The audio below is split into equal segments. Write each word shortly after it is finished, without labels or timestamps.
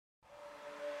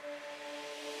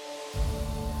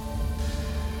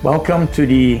Welcome to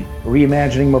the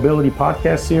Reimagining Mobility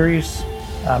podcast series.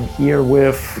 I'm here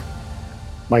with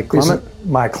Mike Clement.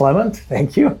 Mike Clement,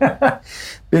 thank you.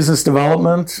 Business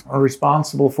development,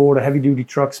 responsible for the heavy-duty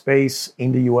truck space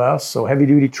in the U.S. So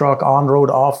heavy-duty truck,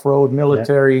 on-road, off-road,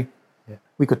 military. Yeah.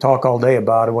 We could talk all day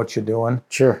about it, what you're doing.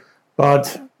 Sure.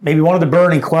 But maybe one of the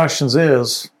burning questions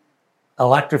is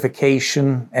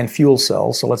electrification and fuel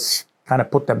cells. So let's kind of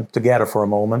put them together for a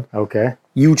moment. Okay.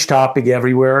 Huge topic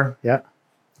everywhere. Yeah.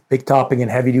 Big topic in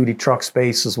heavy-duty truck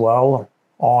space as well,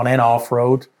 on and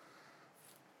off-road.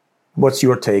 What's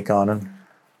your take on it?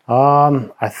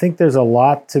 I think there's a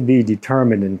lot to be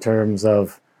determined in terms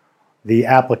of the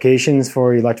applications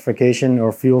for electrification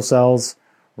or fuel cells,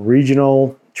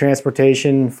 regional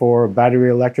transportation for battery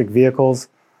electric vehicles.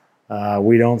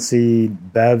 We don't see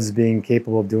BEVs being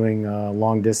capable of doing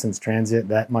long-distance transit.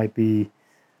 That might be,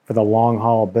 for the long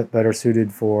haul, a bit better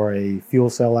suited for a fuel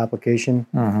cell application.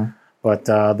 Mm-hmm. But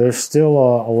there's still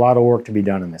a lot of work to be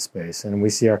done in this space, and we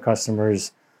see our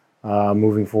customers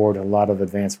moving forward a lot of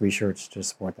advanced research to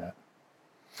support that.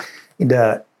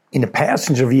 In the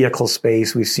passenger vehicle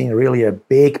space, we've seen really a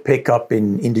big pickup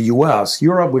in the U.S.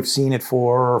 Europe, we've seen it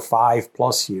for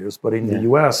 5+ years, but in the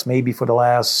U.S., maybe for the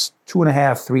last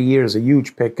 2.5, 3 years, a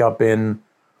huge pickup in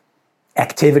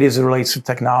activities that relates to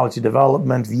technology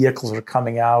development. Vehicles are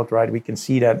coming out, right? We can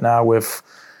see that now with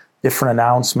different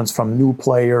announcements from new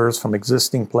players, from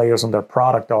existing players on their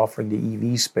product offering, the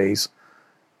EV space.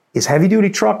 Is heavy-duty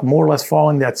truck more or less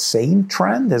following that same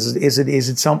trend? Is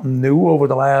it something new over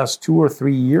the last 2 or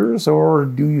 3 years, or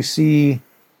do you see?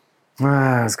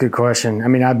 That's a good question. I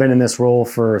mean, I've been in this role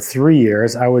for 3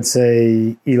 years. I would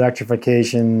say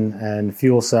electrification and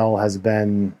fuel cell has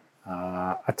been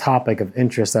a topic of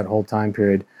interest that whole time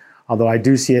period. Although I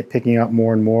do see it picking up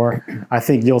more and more. I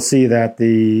think you'll see that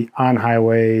the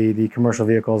on-highway, the commercial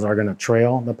vehicles are going to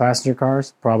trail the passenger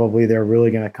cars. Probably they're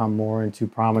really going to come more into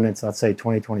prominence, let's say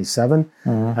 2027,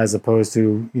 as opposed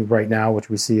to right now, which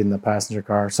we see in the passenger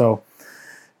car. So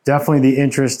definitely the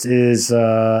interest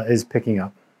is picking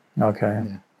up. Okay.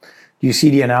 Yeah. Do you see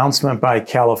the announcement by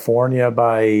California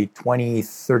by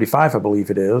 2035, I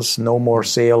believe it is, no more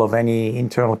sale of any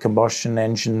internal combustion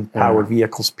engine powered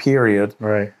vehicles, period?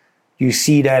 Right. Do you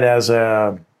see that as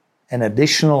an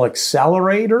additional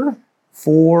accelerator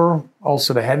for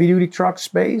also the heavy-duty truck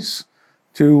space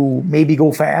to maybe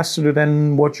go faster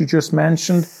than what you just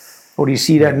mentioned? Or do you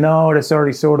see that, no, that's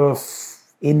already sort of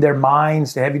in their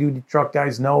minds, the heavy-duty truck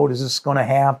guys know this is going to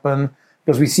happen?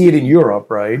 Because we see it in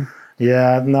Europe, right?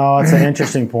 Yeah, no, it's an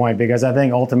interesting point because I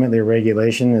think ultimately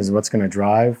regulation is what's going to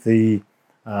drive the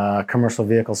commercial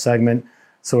vehicle segment.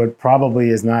 So it probably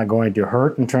is not going to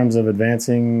hurt in terms of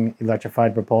advancing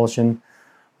electrified propulsion.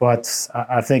 But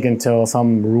I think until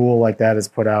some rule like that is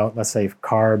put out, let's say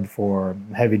CARB for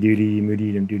heavy-duty,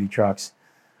 medium-duty trucks,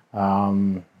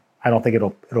 I don't think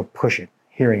it'll push it,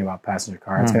 hearing about passenger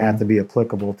car. It's going to have to be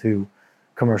applicable to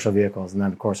commercial vehicles, and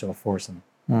then, of course, it'll force them.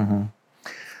 Mm-hmm.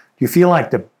 Do you feel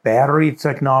like the battery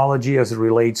technology as it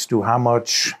relates to how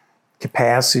much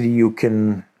capacity you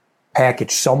can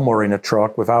package somewhere in a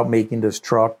truck without making this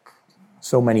truck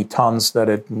so many tons that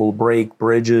it will break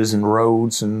bridges and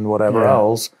roads and whatever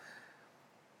else?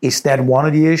 Is that one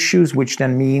of the issues, which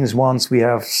then means once we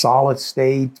have solid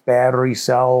state battery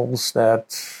cells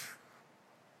that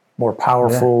more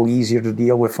powerful, easier to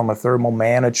deal with from a thermal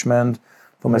management,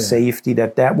 from a safety,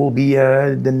 that will be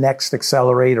the next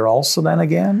accelerator also then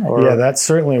again? Or? Yeah, that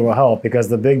certainly will help because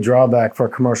the big drawback for a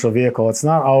commercial vehicle, it's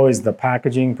not always the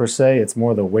packaging per se, it's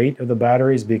more the weight of the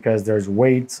batteries because there's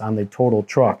weights on the total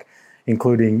truck,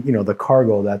 including, the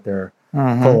cargo that they're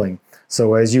pulling.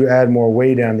 So as you add more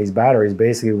weight on these batteries,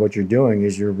 basically what you're doing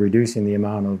is you're reducing the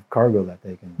amount of cargo that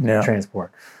they can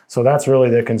transport. So that's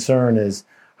really the concern is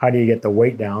how do you get the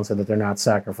weight down so that they're not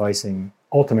sacrificing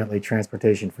ultimately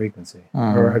transportation frequency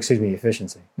or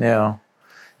efficiency. Yeah.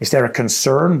 Is there a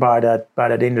concern by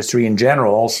that industry in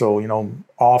general? Also,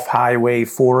 off-highway,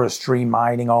 forestry,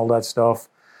 mining, all that stuff.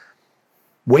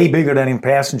 Way bigger than in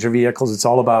passenger vehicles. It's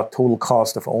all about total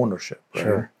cost of ownership. Right?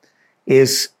 Sure.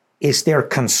 Is there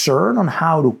concern on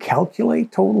how to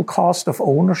calculate total cost of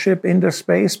ownership in this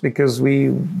space? Because we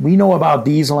know about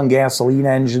diesel and gasoline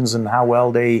engines and how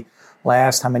well they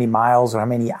last, how many miles or how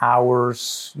many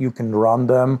hours you can run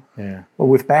them. Yeah. But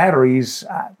with batteries,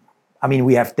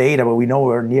 we have data, but we know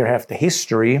we're near half the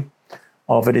history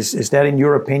of it. Is that, in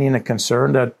your opinion, a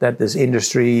concern that this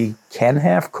industry can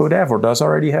have, could have, or does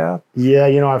already have? Yeah,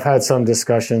 I've had some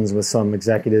discussions with some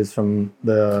executives from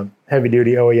the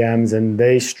heavy-duty OEMs, and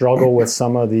they struggle with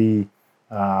some of the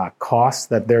costs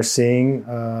that they're seeing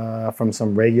from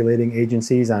some regulating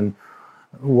agencies on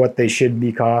what they should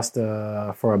be cost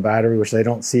for a battery, which they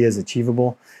don't see as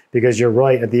achievable. Because you're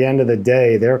right, at the end of the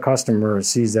day, their customer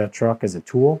sees that truck as a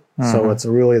tool. So it's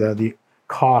really the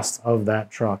cost of that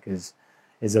truck is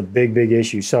a big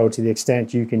issue. So to the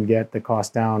extent you can get the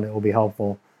cost down, it will be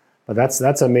helpful. But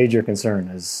that's a major concern,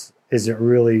 is it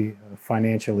really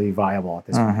financially viable at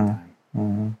this point in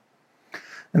time?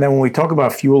 And then when we talk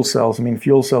about fuel cells, I mean,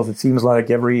 fuel cells, it seems like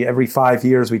every 5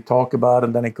 years we talk about it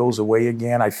and then it goes away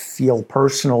again. I feel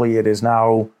personally it is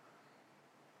now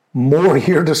more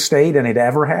here to stay than it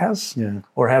ever has,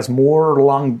 or has more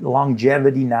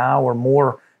longevity now, or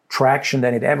more traction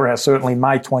than it ever has, certainly in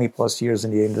my 20 plus years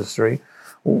in the industry.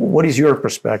 What is your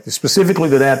perspective, specifically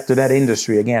to that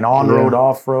industry? Again, on-road,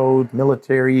 off-road,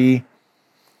 military.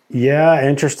 Yeah,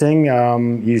 interesting.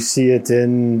 You see it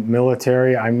in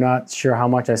military. I'm not sure how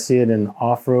much I see it in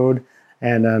off-road.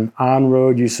 And then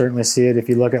on-road, you certainly see it. If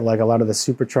you look at like a lot of the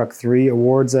Super Truck 3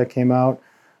 awards that came out,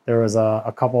 there was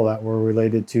a couple that were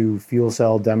related to fuel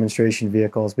cell demonstration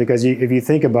vehicles. Because if you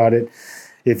think about it,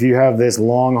 if you have this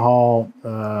long-haul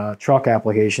truck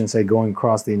application, say going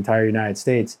across the entire United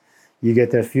States, you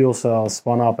get the fuel cell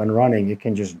spun up and running, it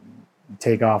can just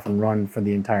take off and run for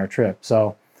the entire trip.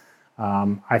 So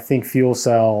I think fuel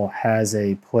cell has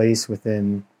a place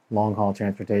within long-haul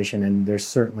transportation, and there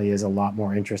certainly is a lot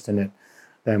more interest in it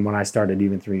than when I started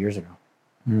even 3 years ago.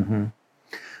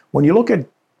 When you look at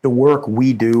the work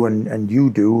we do and you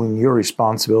do and your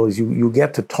responsibilities, you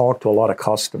get to talk to a lot of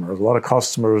customers. A lot of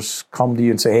customers come to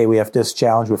you and say, hey, we have this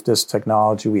challenge with this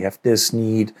technology, we have this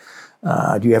need.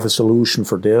 Do you have a solution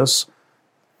for this?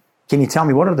 Can you tell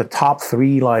me what are the top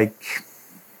 3 like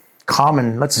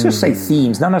common, let's just say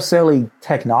themes, not necessarily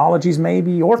technologies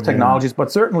maybe, or technologies,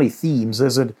 but certainly themes?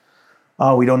 Is it,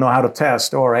 oh, we don't know how to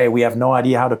test, or hey, we have no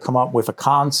idea how to come up with a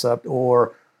concept,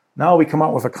 or no, we come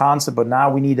up with a concept, but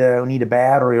now we need a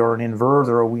battery or an inverter,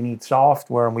 or we need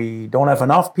software, and we don't have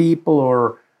enough people,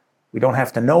 or we don't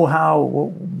have the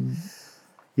know-how.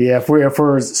 Yeah, if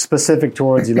we're specific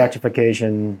towards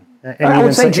electrification, and I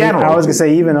would say general. I was going to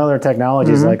say even other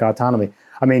technologies like autonomy.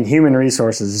 I mean, human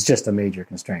resources is just a major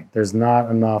constraint. There's not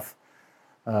enough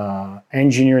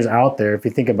engineers out there, if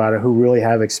you think about it, who really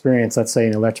have experience, let's say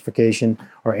in electrification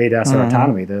or ADAS or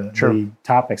autonomy. The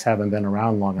topics haven't been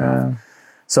around long enough.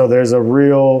 So there's a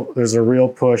real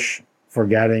push for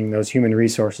getting those human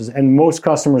resources. And most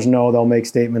customers know, they'll make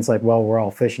statements like, well, we're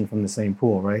all fishing from the same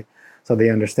pool, right? So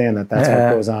they understand that that's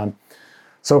what goes on.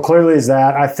 So clearly is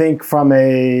that. I think from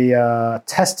a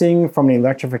testing, from an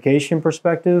electrification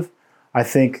perspective, I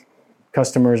think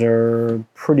customers are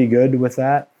pretty good with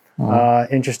that.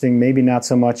 Interesting, maybe not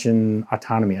so much in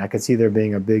autonomy. I could see there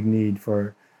being a big need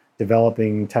for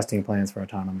developing testing plans for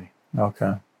autonomy.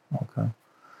 Okay.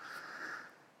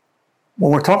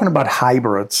 When we're talking about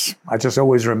hybrids, I just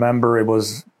always remember it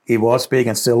was big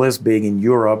and still is big in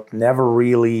Europe, never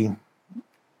really,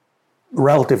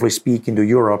 relatively speaking to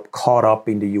Europe, caught up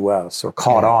in the U.S. or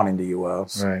caught on in the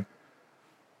U.S. Right.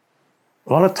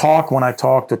 A lot of talk when I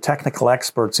talk to technical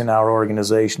experts in our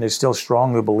organization, they still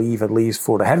strongly believe, at least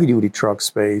for the heavy-duty truck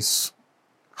space,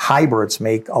 hybrids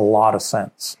make a lot of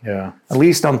sense. Yeah. At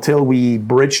least until we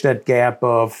bridge that gap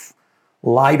of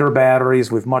lighter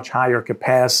batteries with much higher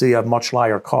capacity at much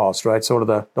lighter cost, right? Sort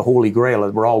of the holy grail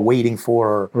that we're all waiting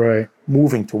for, or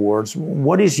moving towards.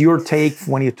 What is your take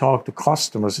when you talk to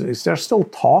customers? Is there still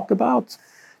talk about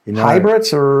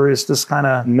hybrids, or is this kind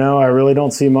of... No, I really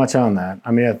don't see much on that. I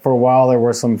mean, for a while there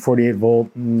were some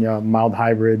 48-volt mild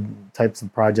hybrid types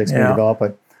of projects being developed,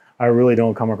 but I really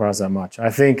don't come across that much.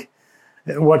 I think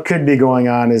what could be going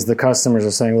on is the customers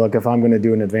are saying, look, if I'm going to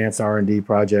do an advanced R&D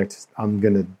project, I'm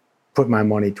going to put my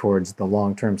money towards the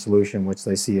long-term solution, which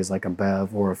they see as like a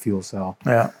BEV or a fuel cell.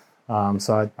 Yeah.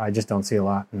 So I just don't see a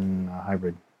lot in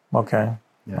hybrid. Okay.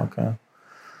 Yeah. Okay.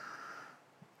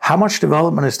 How much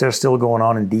development is there still going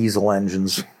on in diesel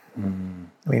engines?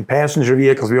 I mean, passenger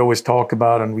vehicles we always talk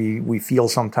about, and we feel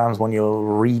sometimes when you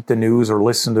read the news or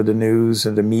listen to the news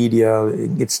and the media,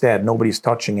 it's dead. Nobody's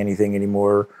touching anything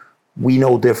anymore. We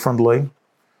know differently.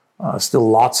 Still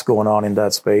lots going on in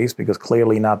that space, because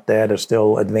clearly not dead. There's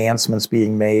still advancements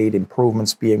being made,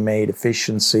 improvements being made,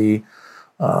 efficiency,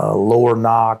 lower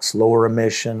NOx, lower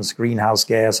emissions, greenhouse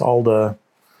gas, all the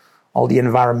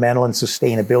environmental and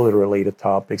sustainability related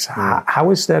topics.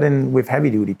 How is that with heavy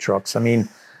duty trucks? I mean,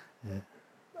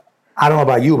 I don't know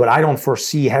about you, but I don't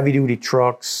foresee heavy duty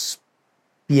trucks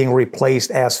being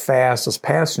replaced as fast as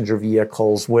passenger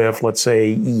vehicles with, let's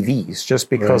say, EVs,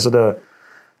 just because of the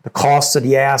cost of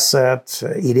the asset.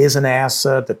 It is an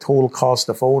asset, the total cost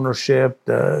of ownership,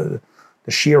 the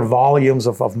sheer volumes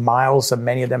of miles that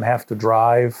many of them have to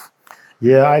drive.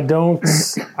 Yeah, I don't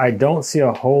see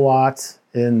a whole lot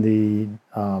in the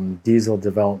diesel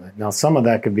development. Now, some of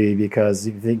that could be because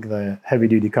you think the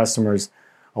heavy-duty customers,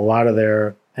 a lot of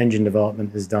their engine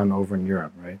development is done over in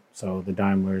Europe, right? So the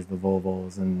Daimlers, the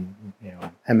Volvos, and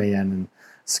MAN and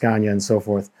Scania and so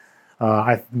forth.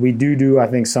 We do I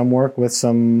think some work with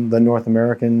the North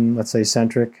American, let's say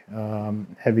centric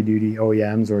heavy-duty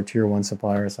OEMs or tier 1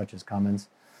 suppliers such as Cummins.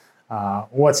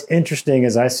 What's interesting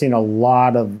is I've seen a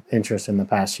lot of interest in the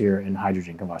past year in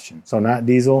hydrogen combustion. So not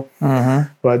diesel,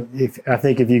 but I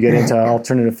think if you get into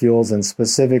alternative fuels and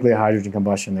specifically hydrogen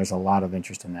combustion, there's a lot of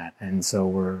interest in that. And so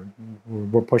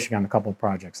we're pushing on a couple of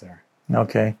projects there.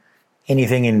 Okay.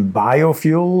 Anything in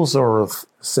biofuels or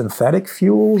synthetic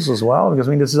fuels as well? Because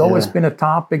this has always been a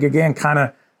topic, again, kind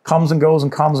of comes and goes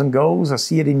and comes and goes. I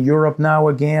see it in Europe now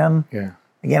again. Yeah.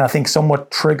 Again, I think somewhat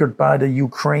triggered by the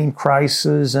Ukraine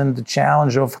crisis and the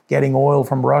challenge of getting oil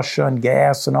from Russia and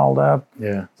gas and all that.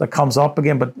 Yeah. That comes up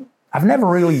again. But I've never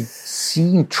really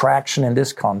seen traction in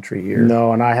this country here.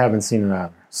 No, and I haven't seen it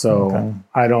either. So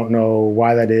I don't know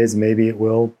why that is. Maybe it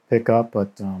will pick up,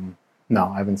 but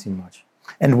no, I haven't seen much.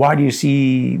 And why do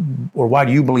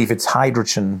you believe it's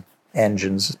hydrogen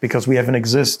engines? Because we have an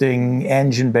existing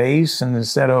engine base, and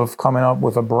instead of coming up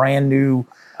with a brand new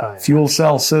fuel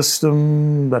cell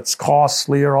system that's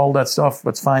costlier, all that stuff,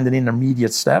 let's find an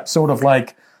intermediate step, sort of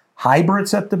like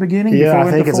hybrids at the beginning? Yeah, I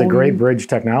think it's a great bridge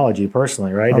technology,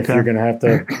 personally, right? Okay. If you're going to have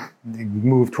to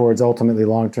move towards ultimately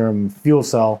long-term fuel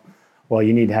cell, well,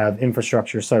 you need to have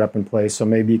infrastructure set up in place. So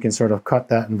maybe you can sort of cut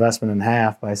that investment in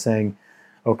half by saying,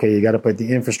 okay, you got to put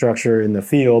the infrastructure in the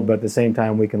field, but at the same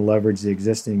time, we can leverage the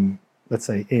existing, let's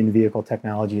say, in-vehicle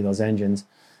technology, those engines.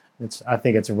 I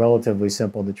think it's relatively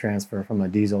simple to transfer from a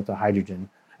diesel to hydrogen,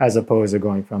 as opposed to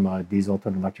going from a diesel to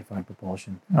an electrified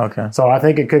propulsion. Okay. So I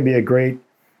think it could be a great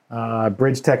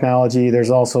bridge technology. There's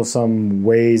also some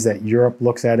ways that Europe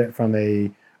looks at it from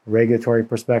a regulatory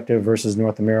perspective versus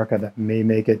North America that may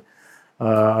make it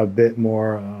a bit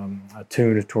more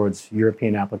attuned towards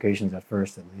European applications at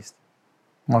first, at least.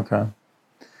 Okay.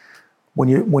 When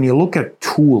you look at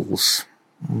tools,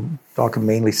 talking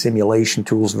mainly simulation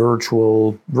tools,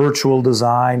 virtual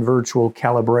design, virtual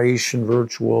calibration,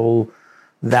 virtual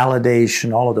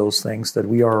validation, all of those things that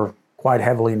we are quite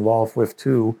heavily involved with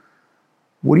too.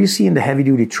 What do you see in the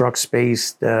heavy-duty truck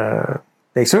space?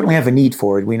 They certainly have a need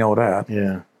for it. We know that.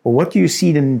 Yeah. But what do you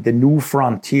see in the new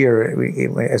frontier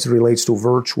as it relates to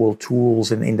virtual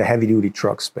tools in the heavy-duty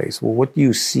truck space? Well, what do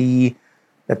you see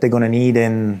that they're going to need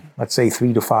in, let's say,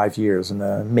 3 to 5 years in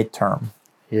the midterm?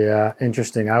 Yeah,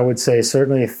 interesting. I would say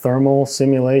certainly thermal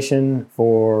simulation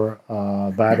for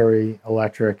battery,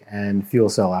 electric, and fuel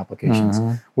cell applications.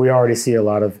 We already see a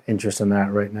lot of interest in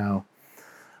that right now.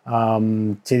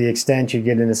 To the extent you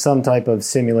get into some type of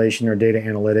simulation or data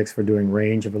analytics for doing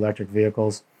range of electric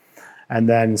vehicles, and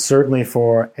then certainly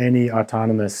for any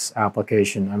autonomous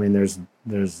application. I mean,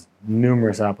 there's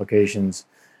numerous applications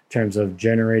in terms of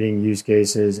generating use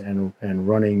cases and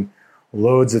running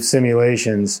loads of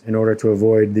simulations in order to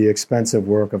avoid the expensive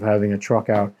work of having a truck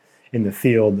out in the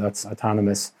field that's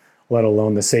autonomous, let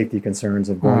alone the safety concerns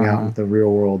of going out into the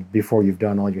real world before you've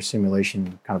done all your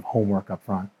simulation kind of homework up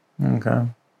front. Okay.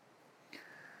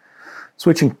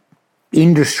 Switching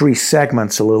industry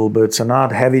segments a little bit, so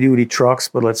not heavy-duty trucks,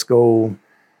 but let's go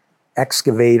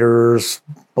excavators,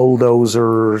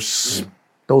 bulldozers,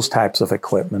 those types of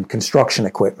equipment, construction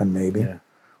equipment maybe. Yeah.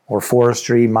 Or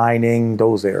forestry, mining,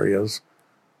 those areas.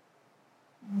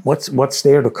 What's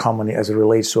there to come as it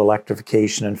relates to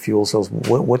electrification and fuel cells?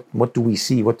 What do we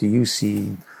see? What do you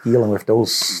see dealing with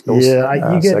those you get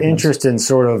segments? interest in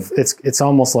sort of it's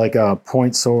almost like a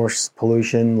point source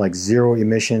pollution, like zero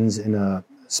emissions in a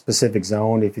specific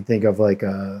zone. If you think of like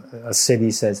a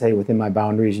city says, hey, within my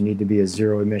boundaries, you need to be a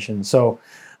zero emission. So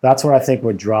that's what I think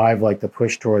would drive like the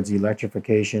push towards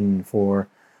electrification for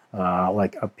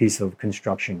like a piece of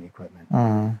construction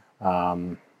equipment.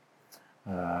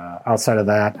 Outside of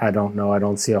that, I don't know. I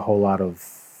don't see a whole lot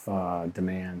of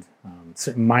demand.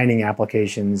 Mining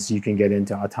applications, you can get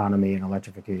into autonomy and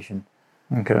electrification.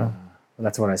 Okay.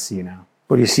 That's what I see now.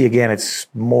 But you see, again, it's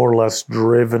more or less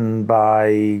driven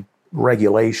by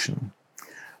regulation.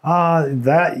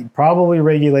 That probably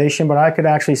regulation, but I could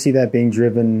actually see that being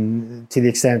driven to the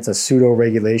extent it's a pseudo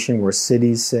regulation where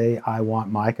cities say, I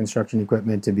want my construction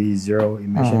equipment to be zero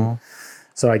emission.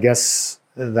 So I guess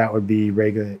that would be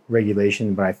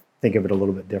regulation, but I think of it a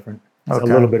little bit different. It's a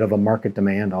little bit of a market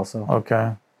demand also.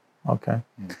 Okay. Yeah.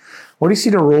 What do you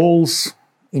see the roles,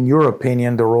 in your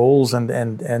opinion, the roles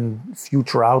and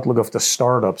future outlook of the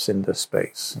startups in this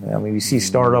space? I mean, we see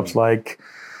startups like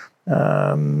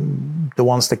The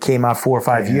ones that came out 4 or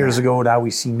 5 years ago, now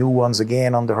we see new ones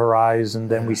again on the horizon.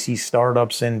 Then we see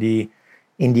startups in the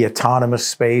autonomous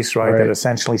space, right? That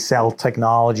essentially sell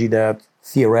technology that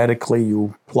theoretically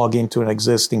you plug into an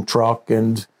existing truck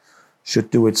and should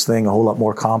do its thing. A whole lot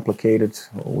more complicated.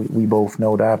 We both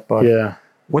know that. But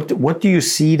what do you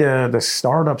see the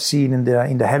startup scene in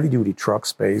the heavy duty truck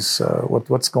space?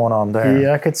 What's going on there?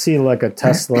 Yeah, I could see like a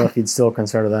Tesla, if you'd still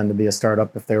consider them to be a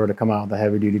startup, if they were to come out with a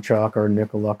heavy duty truck, or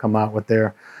Nikola come out with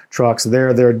their trucks.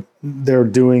 They're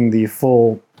doing the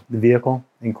full vehicle,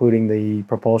 including the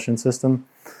propulsion system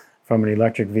from an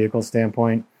electric vehicle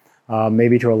standpoint.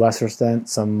 Maybe to a lesser extent,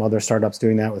 some other startups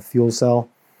doing that with fuel cell.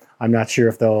 I'm not sure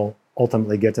if they'll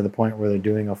ultimately get to the point where they're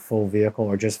doing a full vehicle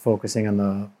or just focusing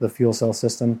on the fuel cell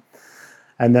system.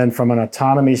 And then from an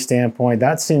autonomy standpoint,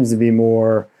 that seems to be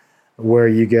more where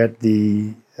you get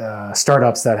the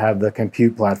startups that have the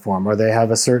compute platform, or they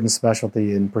have a certain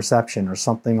specialty in perception or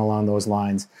something along those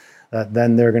lines, that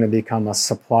then they're going to become a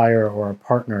supplier or a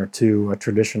partner to a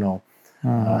traditional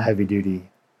heavy-duty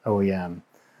OEM.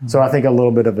 So I think a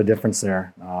little bit of a difference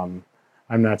there.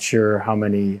 I'm not sure how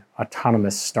many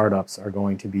autonomous startups are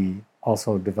going to be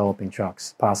also developing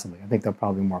trucks, possibly. I think they'll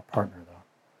probably more partner,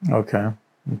 though. Okay.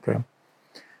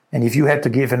 And if you had to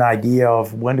give an idea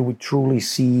of when do we truly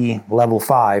see level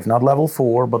 5, not level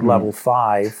 4, but level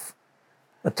 5,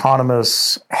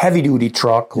 autonomous heavy-duty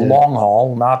truck, long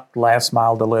haul, not last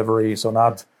mile delivery, so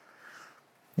not,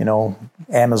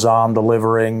 Amazon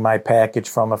delivering my package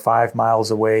from a 5 miles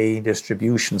away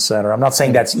distribution center. I'm not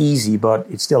saying that's easy, but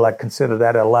it's still, I consider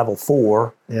that a level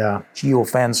 4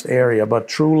 geo-fenced area. But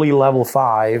truly level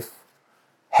 5,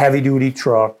 heavy-duty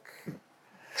truck,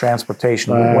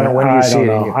 transportation. When do you see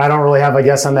it? I don't really have a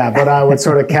guess on that, but I would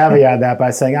sort of caveat that by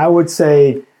saying, I would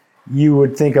say you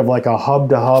would think of like a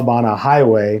hub-to-hub on a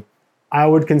highway. I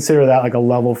would consider that like a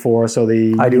level 4. So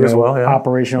the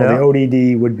operational, the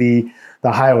ODD would be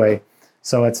the highway.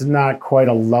 So it's not quite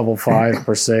a level 5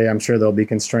 per se. I'm sure there'll be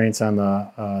constraints on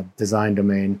the design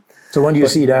domain. So when do you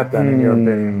see that then, in your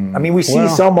opinion? I mean, we see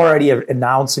some already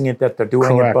announcing it, that they're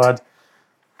doing it, but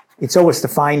it's always the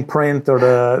fine print or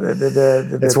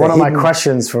the it's one of my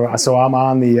questions so I'm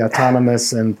on the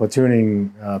autonomous and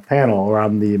platooning panel, or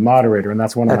I'm the moderator, and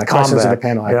that's one of my questions of the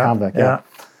panel at Convec.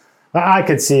 I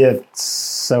could see it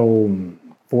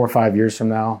 4 or 5 years from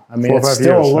now. I mean, it's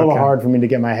still a little hard for me to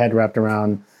get my head wrapped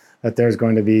around that there's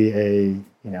going to be a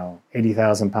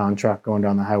 80,000-pound truck going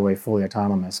down the highway fully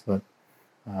autonomous, but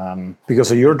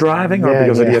because of your driving, or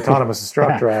because of the autonomous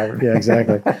truck driving? Yeah,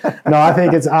 exactly. No, I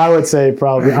think I would say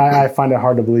probably, I find it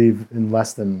hard to believe in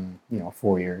less than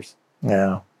 4 years.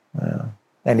 Yeah.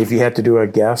 And if you had to do a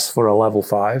guess for a level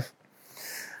 5?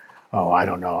 Oh, I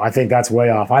don't know. I think that's way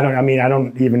off. I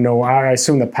don't even know. I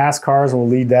assume the pass cars will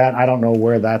lead that. I don't know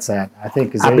where that's at. I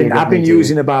think I've been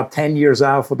using about 10 years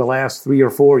out for the last 3 or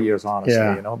 4 years, honestly.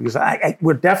 Because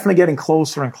we're definitely getting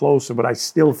closer and closer, but I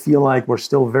still feel like we're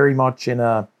still very much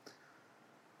we're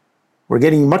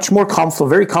getting much more comfortable,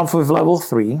 very comfortable with level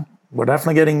 3. We're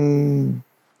definitely getting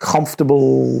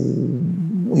comfortable.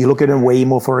 You look at a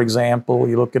Waymo, for example.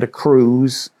 You look at a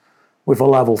Cruise with a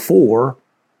level 4.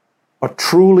 A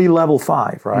truly level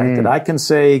 5, right? That I can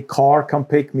say, car, come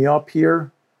pick me up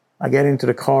here. I get into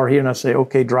the car here and I say,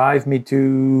 okay, drive me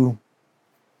to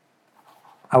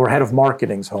our head of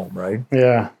marketing's home, right?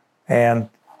 Yeah.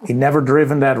 And he never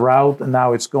driven that route, and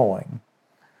now it's going.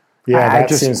 Yeah,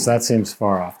 that seems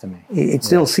far off to me. It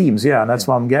still seems, and that's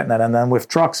what I'm getting at. And then with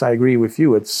trucks, I agree with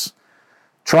you. It's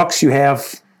trucks, you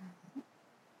have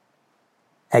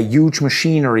a huge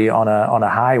machinery on a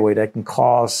highway that can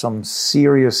cause some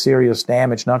serious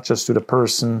damage, not just to the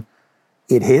person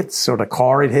it hits, or the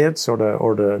car it hits, or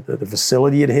the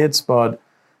facility it hits, but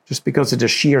just because of the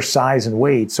sheer size and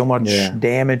weight, so much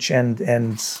damage and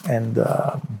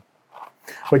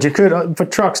But you could, for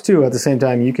trucks too, at the same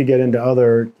time, you could get into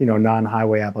other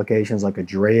non-highway applications, like a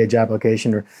drayage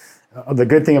application, or the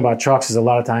good thing about trucks is a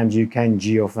lot of times you can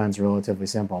geofence relatively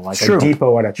simple, like a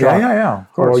depot at a truck. Yeah,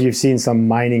 of course. Or you've seen some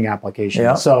mining applications.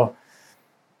 Yeah. So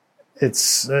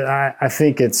I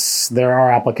think there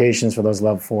are applications for those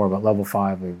level 4, but level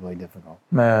 5 would be really difficult.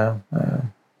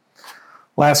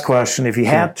 Last question. If you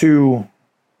had to,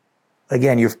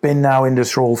 again, you've been now in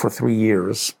this role for 3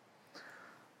 years.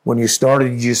 When you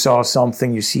started, you saw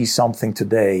something, you see something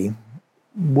today.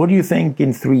 What do you think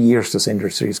in 3 years this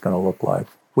industry is going to look like?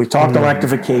 We talked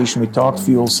electrification, we talked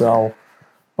fuel cell,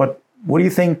 but what do you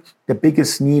think the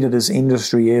biggest need of this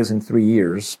industry is in 3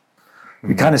 years?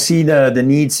 You kind of see the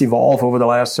needs evolve over the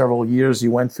last several years.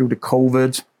 You went through the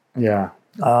COVID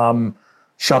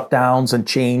shutdowns and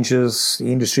changes.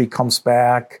 The industry comes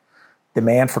back.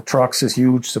 demand for trucks is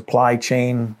huge. Supply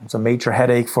chain is a major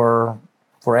headache for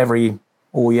every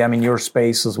OEM in your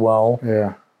space as well.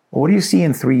 Yeah. What do you see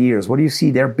in 3 years? What do you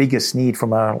see their biggest need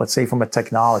from a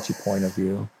technology point of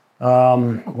view?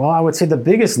 Well, I would say the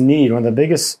biggest need, one of the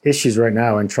biggest issues right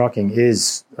now in trucking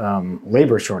is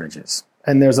labor shortages.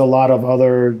 And there's a lot of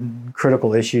other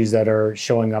critical issues that are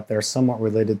showing up there somewhat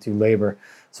related to labor.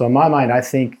 So in my mind, I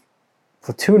think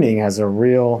platooning has a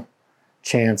real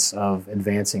chance of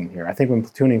advancing here. I think when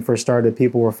platooning first started,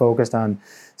 people were focused on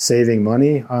saving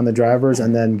money on the drivers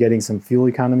and then getting some fuel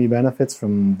economy benefits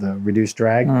from the reduced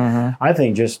drag. Mm-hmm. I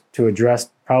think just to address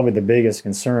probably the biggest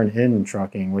concern in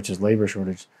trucking, which is labor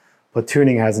shortage,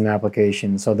 platooning has an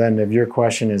application. So then if your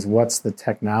question is what's the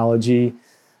technology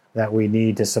that we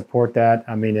need to support that,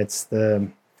 I mean,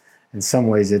 in some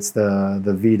ways it's the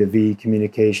V2V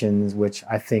communications, which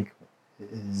I think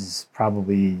is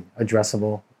probably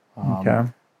addressable. Okay.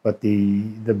 But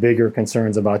the bigger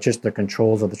concerns about just the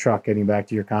controls of the truck, getting back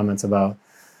to your comments about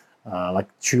like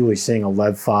truly seeing a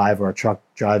Lev 5 or a truck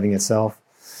driving itself,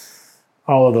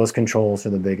 all of those controls are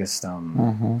the biggest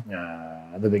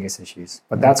issues.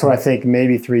 But that's what I think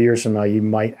maybe 3 years from now you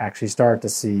might actually start to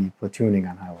see platooning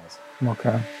on highways.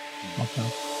 Okay.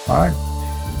 All right.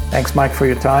 Thanks, Mike, for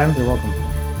your time. You're welcome.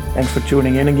 Thanks for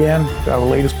tuning in again to our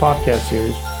latest podcast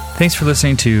series. Thanks for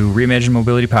listening to Reimagine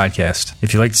Mobility Podcast.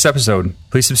 If you like this episode,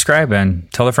 please subscribe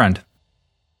and tell a friend.